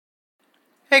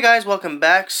Hey guys, welcome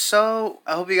back. So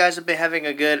I hope you guys have been having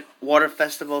a good water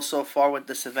festival so far with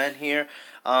this event here.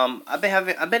 I've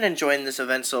been enjoying this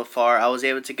event so far. I was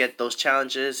able to get those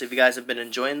challenges. If you guys have been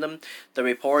enjoying them, the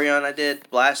Vaporeon I did,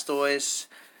 Blastoise,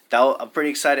 I'm pretty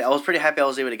excited. I was pretty happy I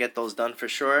was able to get those done for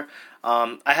sure.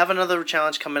 I have another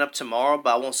challenge coming up tomorrow,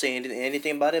 but I won't say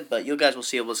anything about it. But you guys will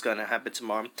see what's going to happen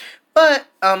tomorrow. But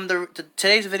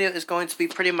today's video is going to be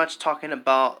pretty much talking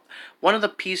about one of the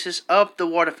pieces of the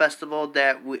water festival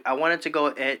that I wanted to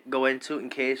go into in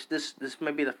case this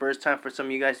might be the first time for some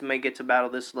of you guys who may get to battle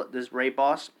this raid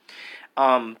boss.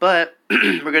 But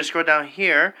we're gonna scroll down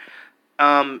here.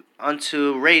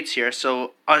 Onto raids here.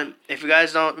 So if you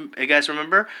guys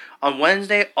remember, on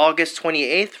Wednesday, August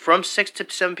 28th, from 6 to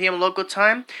 7 p.m. local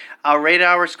time, our raid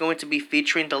hour is going to be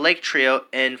featuring the Lake Trio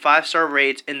in 5-star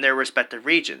raids in their respective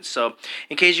regions. So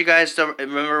in case you guys don't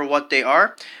remember what they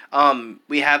are,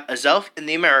 we have Azelf in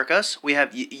the Americas, we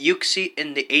have Uxie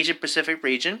in the Asia Pacific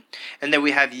region, and then we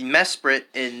have Mesprit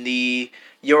in the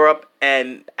Europe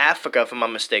and Africa, if I'm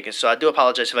not mistaken. So I do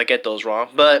apologize if I get those wrong,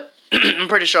 but I'm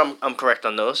pretty sure I'm correct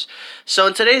on those. So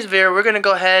in today's video, we're going to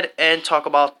go ahead and talk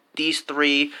about these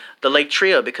three, the Lake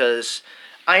Trio, because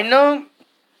I know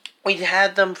we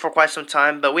had them for quite some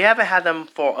time, but we haven't had them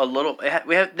for a little.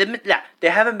 They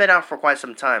haven't been out for quite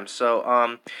some time.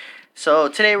 So so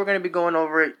today we're going to be going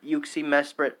over Uxie,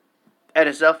 Mesprit, and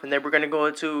Azelf, and then we're going to go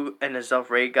into an Azelf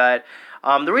raid guide.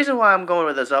 The reason why I'm going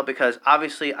with Azelf because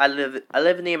obviously I live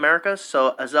in the Americas,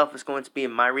 so Azelf is going to be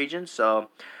in my region. So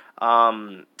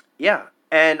yeah,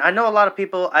 and I know a lot of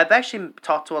people. I've actually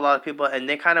talked to a lot of people, and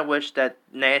they kind of wish that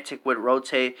Niantic would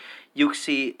rotate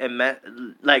Uxie and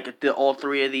all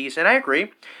three of these, and I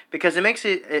agree because it makes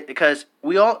it because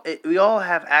we all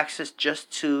have access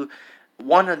just to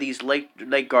one of these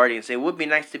lake guardians. It would be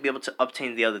nice to be able to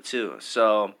obtain the other two.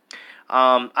 So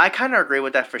I kind of agree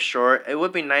with that for sure. It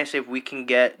would be nice if we can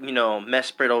get,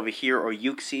 Mesprit over here or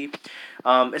Uxie.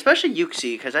 Especially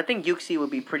Uxie, because I think Uxie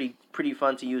would be pretty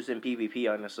fun to use in PvP,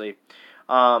 honestly.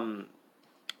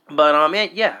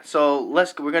 Yeah, so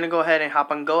we're going to go ahead and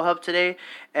hop on GoHub today,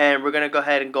 and we're going to go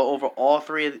ahead and go over all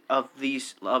three of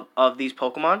these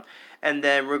Pokemon. And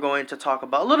then we're going to talk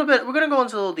about we're going to go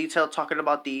into a little detail talking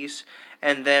about these.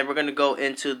 And then we're going to go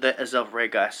into the Azelf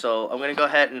raid, guys. So I'm going to go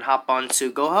ahead and hop on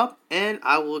to GoHub, and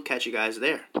I will catch you guys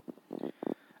there.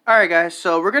 Alright, guys,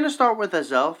 so we're going to start with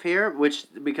Azelf here,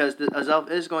 because the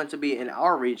Azelf is going to be in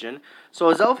our region.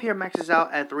 So Azelf here maxes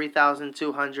out at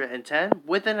 3,210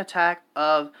 with an attack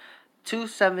of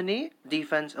 270,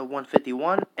 defense of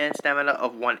 151, and stamina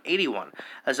of 181.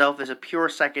 Azelf is a pure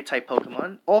Psychic type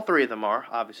Pokemon. All three of them are,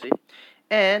 obviously.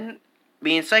 And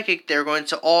being Psychic, they're going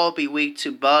to all be weak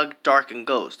to Bug, Dark, and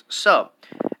Ghost. So,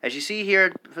 as you see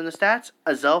here from the stats,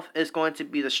 Azelf is going to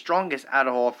be the strongest out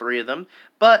of all three of them,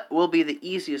 but will be the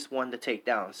easiest one to take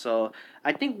down. So,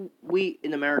 I think we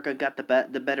in America got the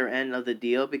better end of the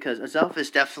deal, because Azelf is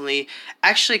definitely,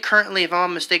 actually currently, if I'm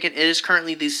not mistaken, it is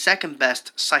currently the second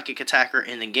best Psychic attacker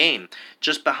in the game,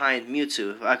 just behind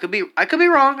Mewtwo. I could be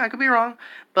wrong,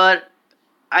 but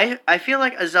I feel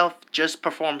like Azelf just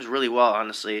performs really well,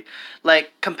 honestly.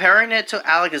 Like, comparing it to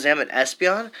Alakazam and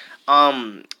Espeon,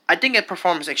 I think it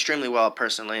performs extremely well,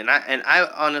 personally. And I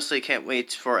honestly can't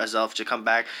wait for Azelf to come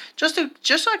back, just so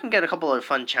I can get a couple of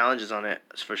fun challenges on it,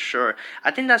 for sure.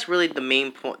 I think that's really the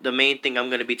main thing I'm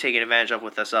going to be taking advantage of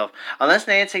with Azelf. Unless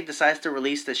Niantic decides to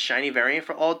release this shiny variant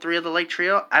for all three of the Lake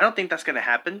Trio, I don't think that's going to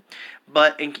happen.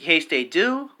 But in case they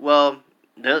do, well,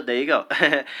 there you go.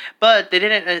 But they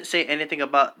didn't say anything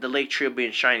about the Lake Trio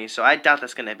being shiny, so I doubt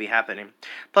that's going to be happening.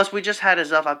 Plus, we just had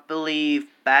Azelf, I believe,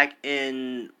 back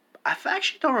in... I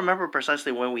actually don't remember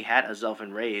precisely when we had Azelf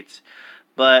in raids.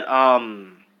 But,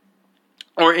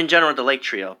 or in general, the Lake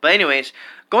Trio. But anyways,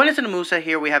 going into the moveset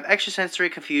here, we have Extrasensory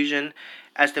Confusion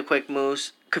as the quick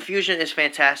moves. Confusion is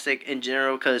fantastic in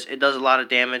general because it does a lot of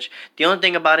damage. The only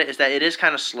thing about it is that it is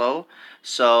kind of slow,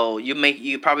 so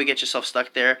you probably get yourself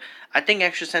stuck there. I think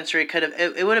Extrasensory could have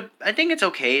it would have. I think it's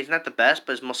okay. It's not the best,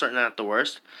 but it's most certainly not the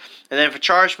worst. And then for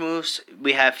charge moves,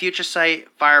 we have Future Sight,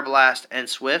 Fire Blast, and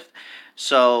Swift.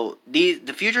 So the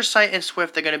Future Sight and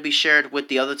Swift are going to be shared with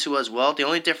the other two as well. The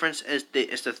only difference is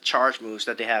the charge moves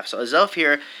that they have. So Azelf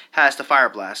here has the Fire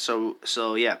Blast. So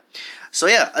yeah,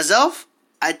 Azelf,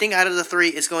 I think out of the three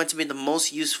is going to be the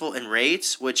most useful in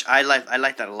raids, which I like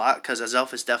that a lot, because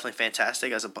Azelf is definitely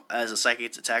fantastic as a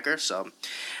Psychic attacker. So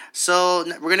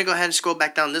we're going to go ahead and scroll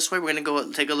back down this way. We're going to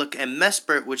go take a look at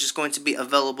Mesprit, which is going to be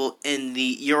available in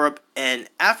the Europe and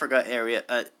Africa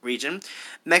region.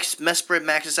 Mesprit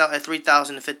maxes out at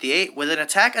 3,058 with an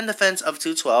attack and defense of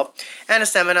 212 and a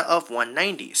stamina of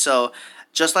 190. So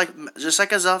Just like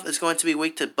Azelf, it's going to be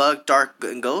weak to Bug, Dark,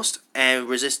 and Ghost, and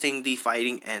resisting the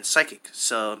Fighting and Psychic.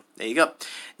 So there you go.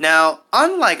 Now,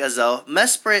 unlike Azelf,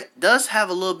 Mesprit does have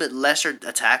a little bit lesser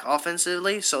attack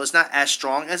offensively, so it's not as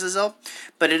strong as Azelf,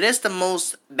 but it is the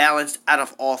most balanced out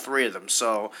of all three of them.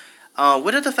 So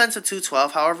with a defense of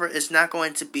 212, however, it's not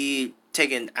going to be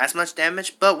taking as much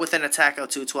damage, but with an attack of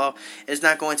 212, it's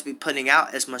not going to be putting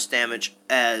out as much damage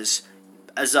as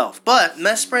Azelf. But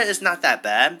Mesprit is not that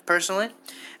bad, personally.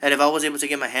 And if I was able to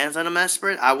get my hands on a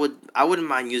Mesprit, I wouldn't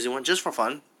mind using one just for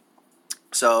fun.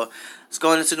 So let's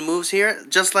go into the moves here.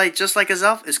 Just like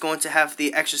Azelf, it's going to have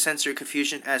the extrasensory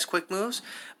confusion as quick moves.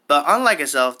 But unlike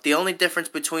Azelf, the only difference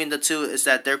between the two is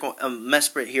that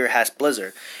Mesprit here has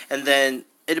Blizzard, and then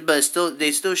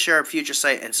they still share Future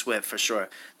Sight and Swift for sure.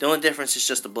 The only difference is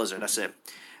just the Blizzard. That's it.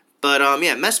 But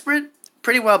yeah, Mesprit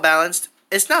pretty well balanced.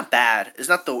 It's not bad.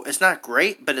 It's not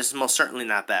great, but it's most certainly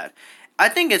not bad. I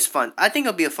think it's fun. I think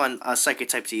it'll be a fun psychic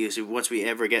type to use once we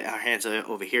ever get our hands on it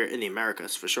over here in the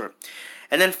Americas for sure.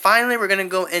 And then finally, we're gonna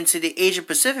go into the Asia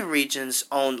Pacific region's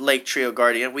own Lake Trio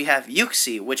Guardian. We have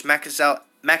Uxie, which maxes out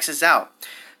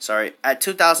at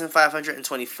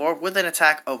 2,524 with an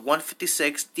attack of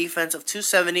 156, defense of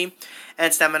 270,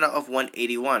 and stamina of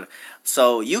 181.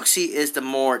 So Uxie is the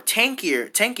more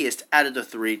tankiest out of the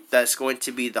three. That's going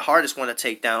to be the hardest one to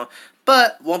take down,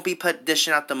 but won't be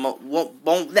dishing out the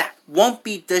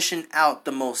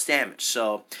most damage.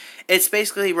 So it's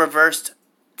basically reversed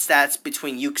stats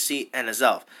between Uxie and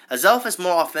Azelf. Azelf is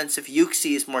more offensive,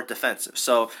 Uxie is more defensive.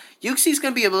 So Uxie is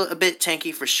going to be a bit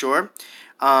tanky for sure.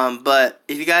 But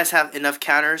if you guys have enough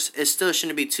counters, it still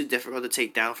shouldn't be too difficult to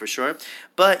take down for sure.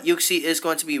 But Uxie is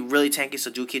going to be really tanky,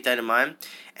 so do keep that in mind.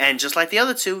 And just like the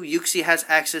other two, Uxie has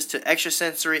access to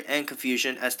Extrasensory and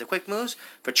Confusion as the quick moves.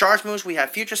 For charge moves, we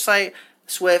have Future Sight,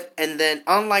 Swift, and then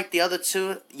unlike the other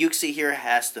two, Uxie here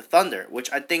has the Thunder,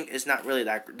 which I think is not really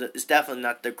it's definitely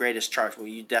not the greatest charge move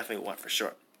you definitely want for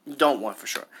sure. You don't want for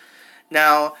sure.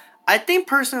 Now, I think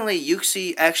personally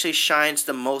Uxie actually shines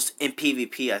the most in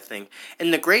PvP. I think in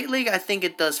the Great League, I think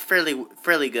it does fairly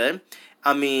good.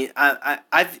 I mean,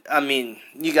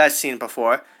 you guys seen it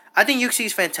before. I think Uxie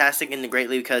is fantastic in the Great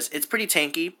League because it's pretty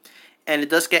tanky, and it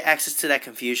does get access to that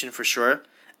confusion for sure.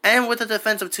 And with a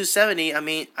defense of 270, I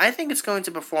mean, I think it's going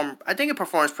to perform. I think it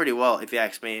performs pretty well if you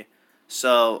ask me.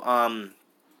 So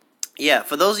yeah,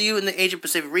 for those of you in the Asia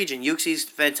Pacific region, Uxie is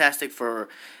fantastic for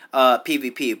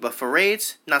PvP, but for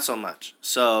raids, not so much.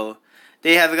 So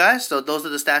there you have it, guys. So those are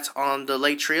the stats on the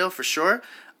Lake Trio for sure.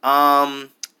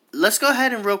 Let's go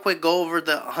ahead and real quick go over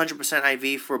the 100%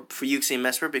 IV for Uxie and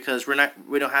Mesprit because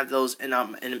we don't have those in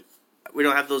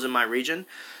my region.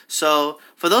 So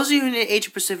for those of you in the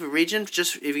Asia Pacific region,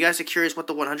 just if you guys are curious what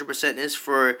the 100% is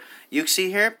for Uxie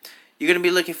here, you're gonna be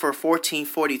looking for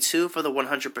 1442 for the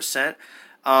 100%.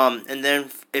 And then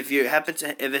if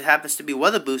it happens to be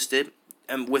weather boosted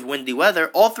and with windy weather,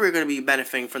 all three are going to be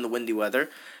benefiting from the windy weather.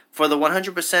 For the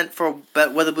 100% for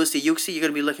weather boosted Uxie, you're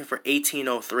going to be looking for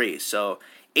 1803. So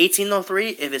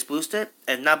 1803 if it's boosted,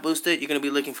 and not boosted, you're going to be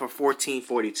looking for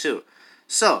 1442.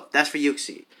 So that's for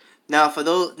Uxie. Now for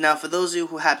those of you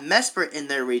who have Mesprit in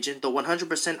their region, the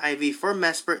 100% IV for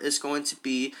Mesprit is going to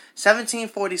be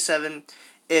 1747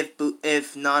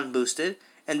 if non-boosted.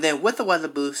 And then with the weather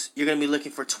boost, you're going to be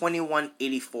looking for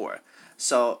 2184.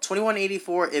 So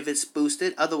 2184 if it's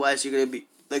boosted. Otherwise, you're going to be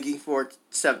looking for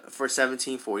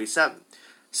 1747.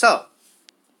 So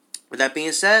with that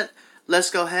being said,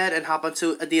 let's go ahead and hop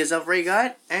onto the Azelf raid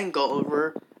guide and go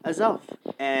over Azelf.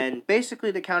 And basically,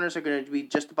 the counters are going to be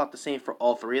just about the same for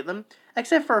all three of them,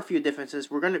 except for a few differences.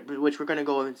 We're going to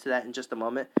go into that in just a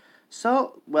moment.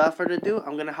 So without further ado,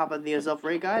 I'm going to hop on the Azelf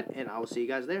raid guide, and I will see you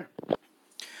guys there.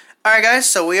 Alright guys,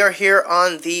 so we are here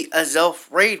on the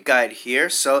Azelf raid guide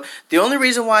here. So the only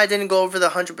reason why I didn't go over the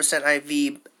 100%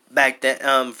 IV back then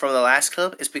from the last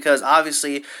clip is because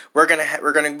obviously we're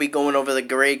gonna be going over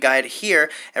the raid guide here,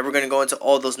 and we're gonna go into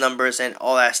all those numbers and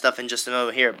all that stuff in just a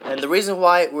moment here. And the reason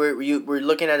why we're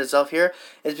looking at Azelf here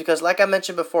is because, like I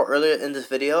mentioned before earlier in this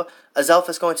video, Azelf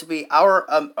is going to be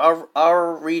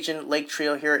our region Lake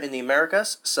Trio here in the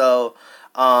Americas. So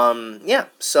yeah,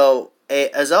 so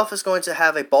Azelf is going to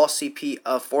have a ball CP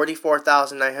of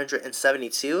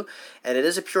 44,972, and it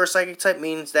is a pure psychic type,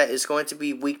 means that it's going to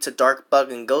be weak to dark, bug,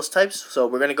 and ghost types. So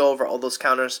we're going to go over all those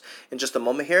counters in just a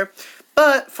moment here.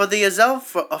 But for the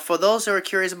Azelf, for those who are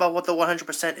curious about what the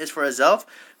 100% is for Azelf,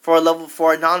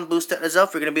 for a non-boosted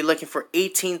Azelf, we're going to be looking for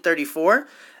 1834.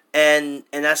 And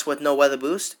that's with no weather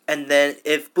boost. And then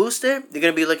if boosted, you're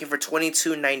going to be looking for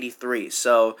 2293.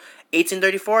 So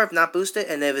 1834 if not boosted,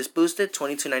 and if it's boosted,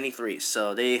 2293.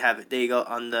 So there you have it. There you go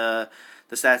on the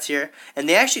the stats here, and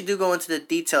they actually do go into the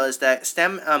detail. Is that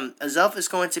Azelf is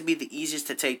going to be the easiest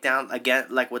to take down, again,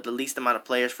 like with the least amount of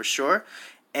players for sure,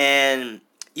 and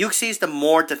Uxie is the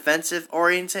more defensive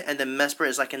oriented, and then Mesprit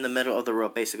is like in the middle of the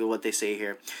road, basically what they say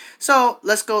here. So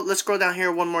let's scroll down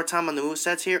here one more time on the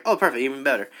movesets here. Oh, perfect, even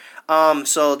better.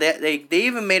 So they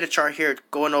even made a chart here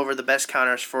going over the best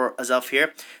counters for Azelf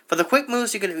here. For the quick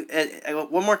moves, you can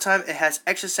one more time. It has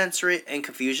Extra Sensory and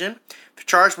Confusion. For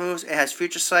charge moves, it has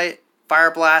Future Sight,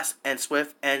 Fire Blast, and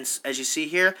Swift. And as you see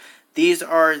here, these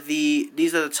are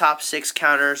the top 6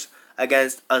 counters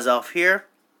against Azelf here.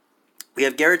 We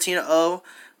have Giratina O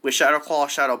with Shadow Claw,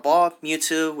 Shadow Ball,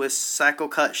 Mewtwo with Psycho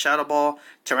Cut, Shadow Ball,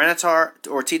 Tyranitar,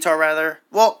 or T-Tar rather.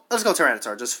 Well, let's go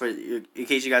Tyranitar, just for in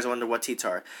case you guys wonder what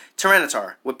T-Tar.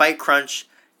 Tyranitar with Bite Crunch.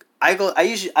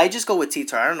 I just go with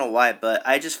T-Tar. I don't know why, but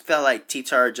I just felt like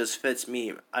T-Tar just fits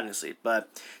me, honestly. But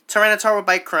Tyranitar with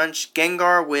Bite Crunch,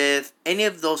 Gengar with any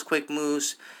of those quick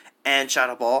moves, and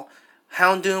Shadow Ball.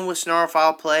 Houndoom with Snarl,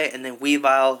 Foul Play, and then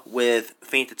Weavile with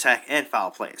Feint Attack and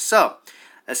Foul Play. So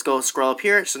let's go scroll up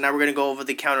here. So now we're going to go over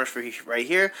the counters for right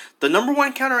here. The number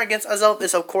 1 counter against Azelf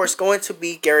is, of course, going to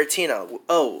be Giratina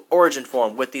O, Origin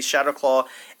Form, with the Shadow Claw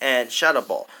and Shadow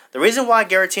Ball. The reason why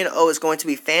Giratina O is going to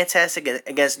be fantastic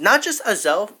against not just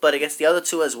Azelf, but against the other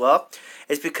 2 as well,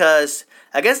 is because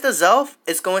against Azelf,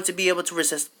 it's going to be able to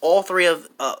resist all 3 of,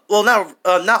 well,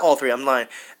 not all 3, I'm lying.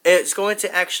 It's going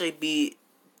to actually be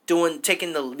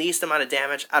taking the least amount of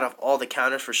damage out of all the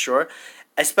counters for sure.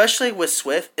 Especially with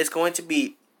Swift, it's going to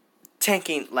be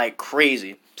tanking like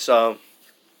crazy. So,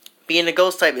 being a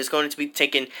Ghost type is going to be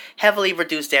taking heavily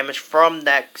reduced damage from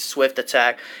that Swift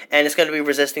attack, and it's going to be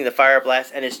resisting the Fire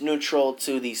Blast, and it's neutral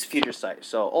to these Future Sight.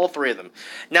 So, all 3 of them.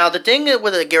 Now, the thing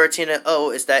with a Giratina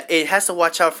O is that it has to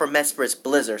watch out for Mesprit's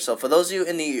Blizzard. So, for those of you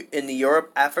in the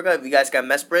Europe, Africa, if you guys got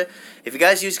Mesprit, if you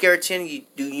guys use Giratina,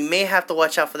 you may have to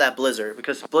watch out for that Blizzard,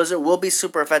 because Blizzard will be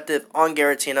super effective on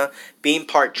Giratina, being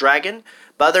part Dragon.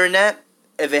 But other than that,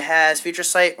 if it has Future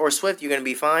Sight or Swift, you're going to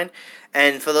be fine.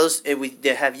 And for those, if we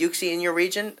have Uxie in your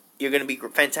region, you're going to be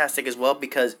fantastic as well,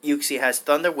 because Uxie has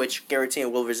Thunder, which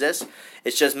Giratina will resist.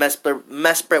 It's just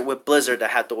Mesprit with Blizzard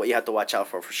that you have to watch out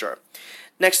for sure.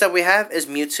 Next up we have is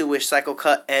Mewtwo with Psycho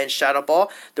Cut and Shadow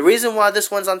Ball. The reason why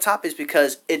this one's on top is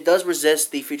because it does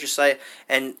resist the Future Sight,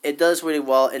 and it does really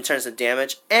well in terms of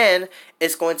damage, and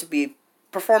it's going to be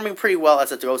performing pretty well as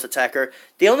a Ghost attacker.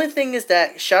 The only thing is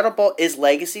that Shadow Ball is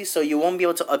Legacy, so you won't be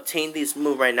able to obtain this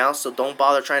move right now, so don't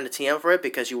bother trying to TM for it,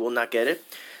 because you will not get it.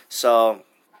 So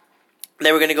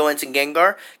then we're going to go into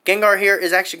Gengar. Gengar here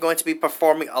is actually going to be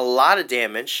performing a lot of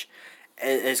damage,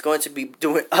 and it's going to be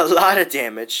doing a lot of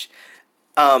damage.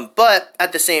 But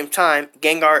at the same time,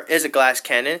 Gengar is a Glass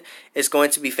Cannon. It's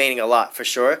going to be fading a lot for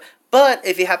sure. But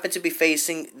if you happen to be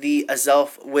facing the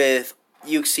Azelf with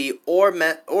Uxie or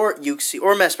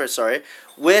Mesprit, sorry,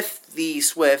 with the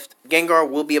Swift, Gengar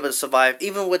will be able to survive,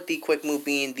 even with the quick move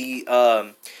being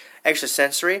the Extra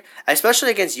Sensory. Especially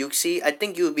against Uxie, I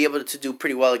think you would be able to do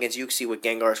pretty well against Uxie with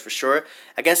Gengars for sure.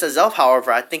 Against Azelf,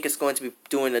 however, I think it's going to be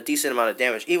doing a decent amount of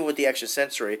damage, even with the Extra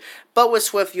Sensory. But with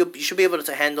Swift, you should be able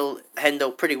to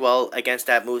handle pretty well against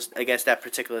that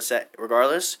particular set,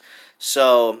 regardless.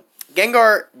 So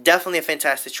Gengar, definitely a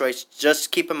fantastic choice.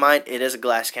 Just keep in mind, it is a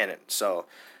Glass Cannon, so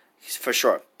for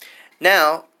sure.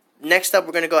 Now, next up,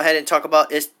 we're going to go ahead and talk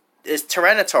about is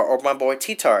Tyranitar, or my boy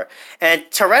T-Tar. And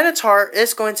Tyranitar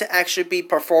is going to actually be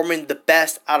performing the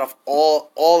best out of all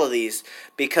of these,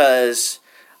 because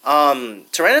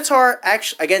Tyranitar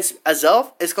actually against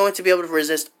Azelf is going to be able to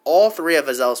resist all 3 of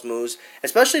Azelf's moves,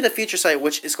 especially the Future Sight,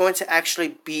 which is going to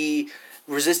actually be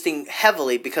resisting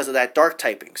heavily because of that Dark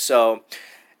typing. So,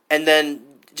 and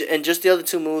just the other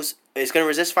 2 moves, it's going to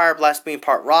resist Fire Blast being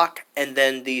part Rock, and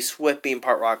then the Swift being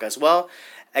part Rock as well.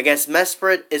 Against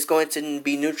Mesprit, it's going to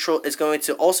be neutral. It's going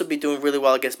to also be doing really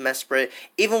well against Mesprit.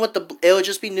 Even with it'll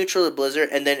just be neutral to Blizzard,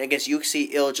 and then against Uxie,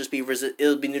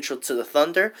 it'll be neutral to the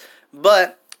Thunder.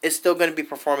 But it's still going to be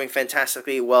performing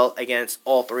fantastically well against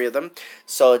all 3 of them.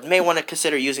 So you may want to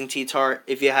consider using T-Tar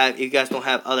if you guys don't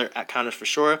have other counters for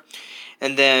sure.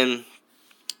 And then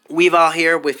Weavile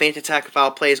here with Feint Attack and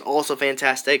Foul Play is also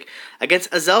fantastic.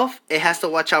 Against Azelf, it has to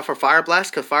watch out for Fire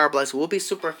Blast, because Fire Blast will be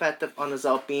super effective on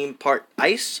Azelf being part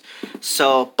Ice.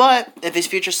 So, but if it's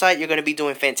Future Sight, you're going to be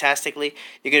doing fantastically.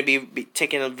 You're going to be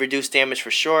taking a reduced damage for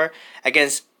sure.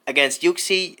 Against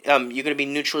Uxie, you're going to be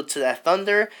neutral to that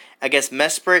Thunder. Against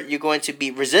Mesprit, you're going to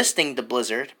be resisting the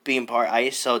Blizzard being part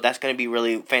Ice, so that's going to be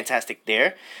really fantastic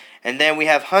there. And then we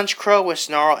have Honchkrow with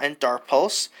Snarl and Dark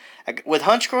Pulse. With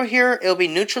Honchkrow here, it'll be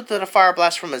neutral to the Fire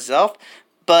Blast from Azelf,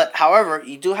 But however,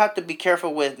 you do have to be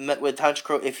careful with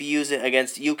Honchkrow if you use it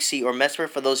against Uxie or Mesprit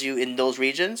for those of you in those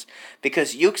regions,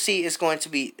 because Uxie is going to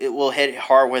be, it will hit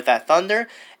hard with that Thunder,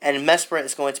 and Mesprit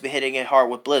is going to be hitting it hard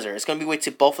with Blizzard. It's going to be weak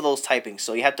to both of those typings,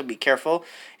 so you have to be careful.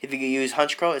 If you use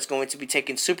Honchkrow, it's going to be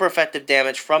taking super effective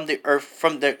damage from the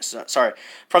from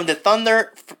the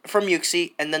Thunder from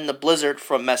Uxie, and then the Blizzard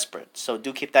from Mesprit. So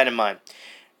do keep that in mind.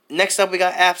 Next up, we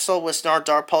got Azelf with Snarl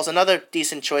Dark Pulse. Another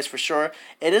decent choice for sure.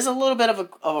 It is a little bit of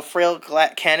a frail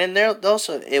cannon there, though,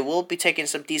 so it will be taking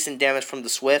some decent damage from the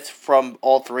Swift from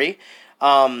all three.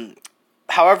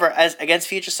 However, as against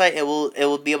Future Sight, it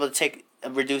will be able to take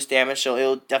reduced damage, so it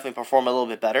will definitely perform a little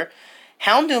bit better.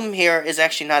 Houndoom here is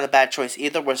actually not a bad choice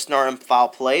either with Snarl and Foul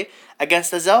Play.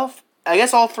 Against Azelf, I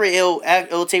guess all three,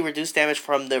 it will take reduced damage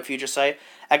from the Future Sight.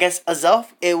 Against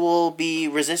Azelf, it will be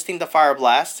resisting the Fire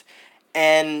Blast.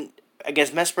 And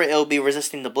against Mesprit, it will be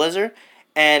resisting the Blizzard.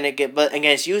 But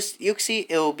against Uxie,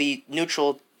 it will be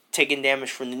neutral, taking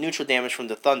damage from the neutral damage from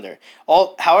the Thunder.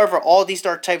 However, all these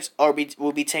dark types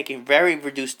will be taking very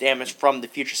reduced damage from the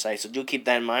Future Sight. So do keep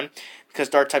that in mind, because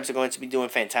dark types are going to be doing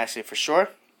fantastic for sure.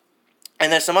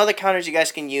 And there's some other counters you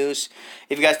guys can use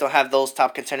if you guys don't have those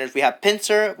top contenders. We have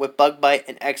Pincer with Bug Bite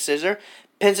and X Scissor.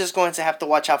 Pincer is going to have to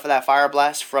watch out for that Fire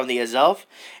Blast from the Azelf,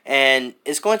 and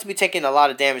it's going to be taking a lot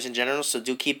of damage in general, so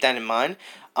do keep that in mind.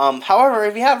 However,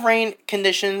 if you have rain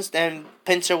conditions, then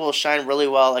Pincer will shine really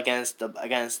well against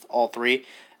all three,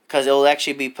 because it will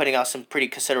actually be putting out some pretty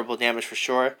considerable damage for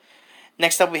sure.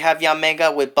 Next up, we have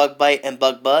Yanmega with Bug Bite and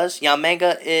Bug Buzz.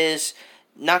 Yanmega is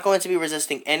not going to be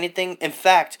resisting anything. In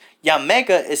fact,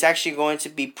 Yanmega is actually going to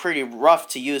be pretty rough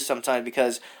to use sometimes,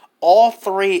 because all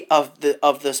three of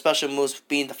the special moves,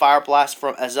 being the Fire Blast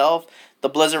from Azelf, the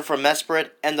Blizzard from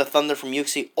Mesprit, and the Thunder from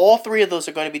Uxie, all three of those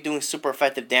are going to be doing super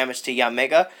effective damage to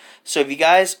Yanmega. So if you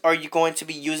guys are going to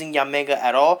be using Yanmega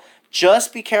at all,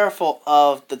 just be careful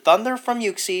of the Thunder from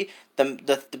Uxie,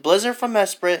 the Blizzard from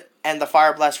Mesprit, and the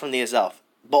Fire Blast from the Azelf.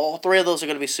 But all three of those are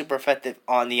going to be super effective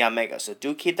on the Yanmega, so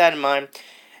do keep that in mind.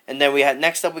 And then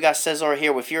next up we got Scizor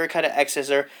here with Fury Cut and X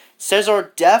Scissor.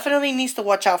 Scizor definitely needs to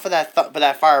watch out for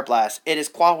that Fire Blast. It is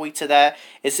quite weak to that.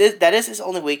 That is its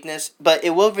only weakness, but it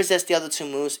will resist the other two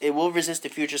moves. It will resist the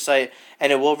Future Sight,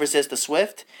 and it will resist the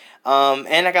Swift.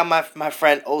 And I got my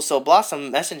friend Oso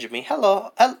Blossom messaging me.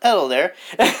 Hello there.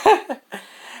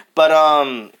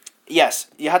 But yes,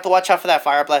 you have to watch out for that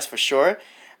Fire Blast for sure.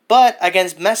 But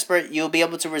against Mesprit, you'll be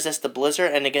able to resist the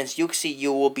Blizzard, and against Uxie,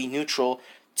 you will be neutral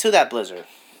to that Blizzard.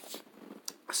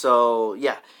 So,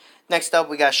 yeah. Next up,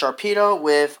 we got Sharpedo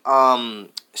with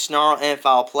Snarl and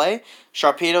Foul Play.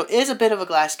 Sharpedo is a bit of a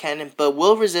glass cannon, but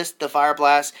will resist the Fire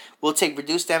Blast, will take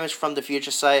reduced damage from the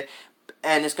Future Sight,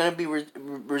 and it's going to be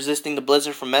resisting the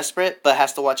Blizzard from Mesprit, but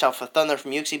has to watch out for Thunder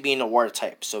from Uxie being a water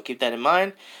type. So, keep that in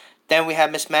mind. Then we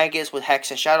have Miss Magius with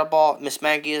Hex and Shadow Ball. Miss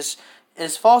Magius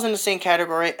falls in the same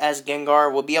category as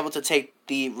Gengar. Will be able to take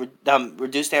the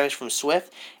reduced damage from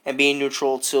Swift and being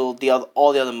neutral to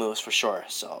all the other moves for sure.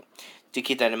 So do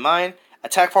keep that in mind.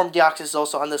 Attack Form Deoxys is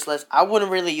also on this list. I wouldn't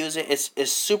really use it.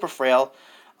 It's super frail.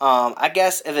 I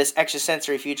guess if it's Extra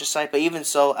Sensory Future Sight, but even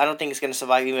so, I don't think it's going to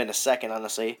survive even a second,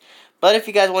 honestly. But if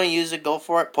you guys want to use it, go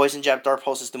for it. Poison Jab, Dark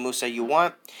Pulse is the moveset you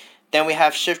want. Then we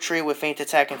have Shiftry with Feint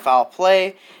Attack and Foul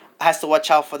Play. Has to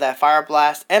watch out for that Fire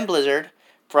Blast and Blizzard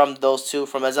from those two,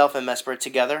 from Azelf and Mesprit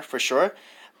together, for sure.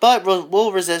 But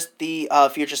will resist the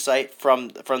Future Sight from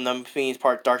them being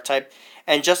part Dark type.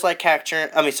 And just like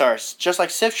just like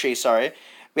Shiftry,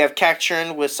 we have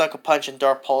Cacturn with Sucker Punch and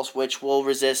Dark Pulse, which will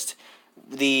resist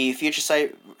the Future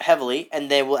Sight heavily,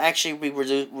 and they will actually be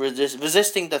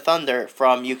resisting the Thunder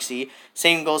from Uxie.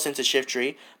 Same goes into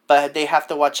Shiftry, but they have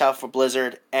to watch out for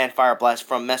Blizzard and Fire Blast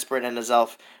from Mesprit and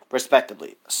Azelf,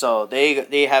 respectively. So there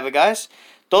you have it, guys.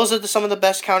 Those are some of the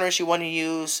best counters you want to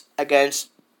use against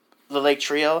the Lake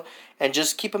Trio, and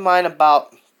just keep in mind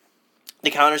about the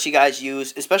counters you guys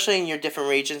use, especially in your different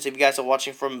regions. If you guys are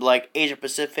watching from like Asia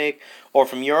Pacific or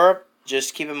from Europe,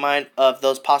 just keep in mind of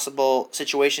those possible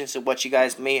situations of what you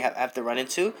guys may have to run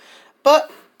into.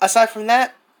 But aside from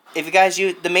that, if you guys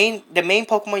use the main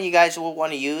Pokemon you guys will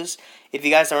want to use, if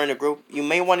you guys are in a group, you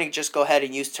may want to just go ahead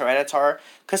and use Tyranitar,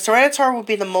 because Tyranitar will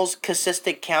be the most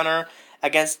consistent counter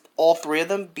against all three of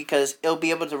them, because it'll be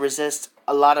able to resist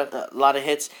a lot of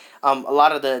hits, a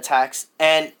lot of the attacks,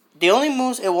 and the only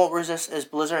moves it won't resist is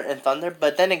Blizzard and Thunder.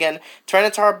 But then again,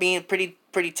 Tyranitar being pretty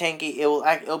tanky,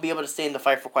 it'll be able to stay in the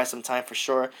fight for quite some time for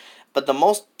sure. But the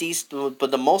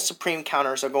most supreme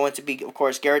counters are going to be, of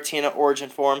course, Giratina Origin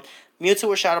Form, Mewtwo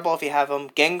with Shadow Ball if you have them,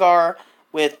 Gengar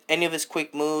with any of his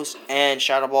quick moves, and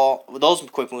Shadow Ball, those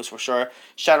quick moves for sure,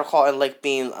 Shadow Claw and Lake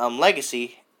Beam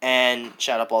Legacy, and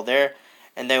Shadow Ball there.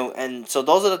 And so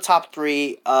those are the top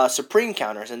 3 Supreme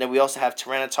counters. And then we also have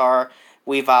Tyranitar,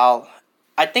 Weavile.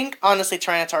 I think, honestly,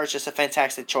 Tyranitar is just a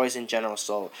fantastic choice in general,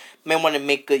 so you may want to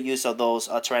make good use of those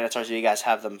Tyranitars if you guys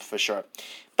have them for sure.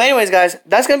 But anyways, guys,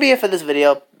 that's going to be it for this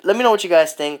video. Let me know what you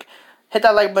guys think. Hit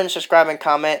that like button, subscribe, and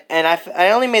comment. And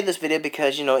I only made this video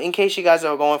because, you know, in case you guys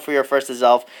are going for your first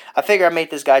Azelf, I figure I made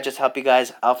this guide just to help you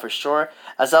guys out for sure.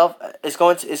 Azelf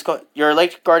your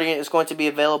Lake Guardian is going to be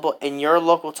available in your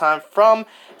local time from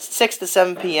 6 to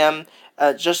 7 p.m.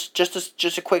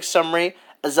 Just a quick summary.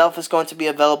 Azelf is going to be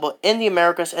available in the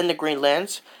Americas and the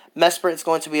Greenlands. Mesprit is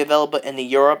going to be available in the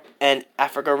Europe and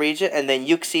Africa region, and then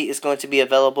Uxie is going to be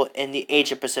available in the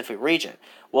Asia Pacific region.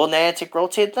 Will Niantic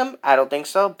rotate them? I don't think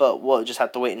so, but we'll just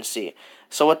have to wait and see.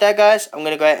 So with that, guys, I'm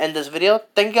gonna go ahead and end this video.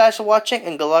 Thank you guys for watching,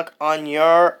 and good luck on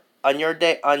your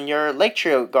Lake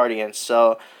Trio Guardians.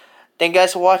 So thank you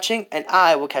guys for watching, and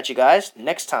I will catch you guys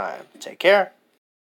next time. Take care.